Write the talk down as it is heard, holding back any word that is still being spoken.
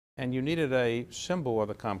and you needed a symbol of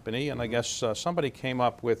the company, and I guess somebody came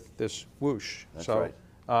up with this whoosh. That's so,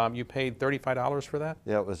 right. You paid $35 for that?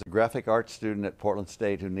 Yeah, it was a graphic arts student at Portland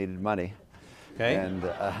State who needed money. Okay. And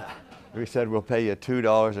we said, we'll pay you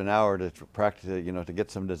 $2 an hour to practice, to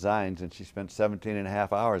get some designs, and she spent 17 and a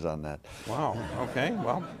half hours on that. Wow, okay,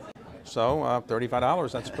 well, so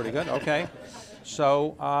 $35, that's pretty good, okay.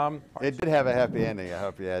 So, it did have a happy ending. I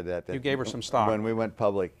hope you had that. You gave her some stock. When we went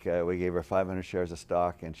public, we gave her 500 shares of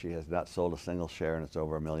stock, and she has not sold a single share, and it's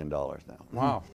over $1 million now. Wow,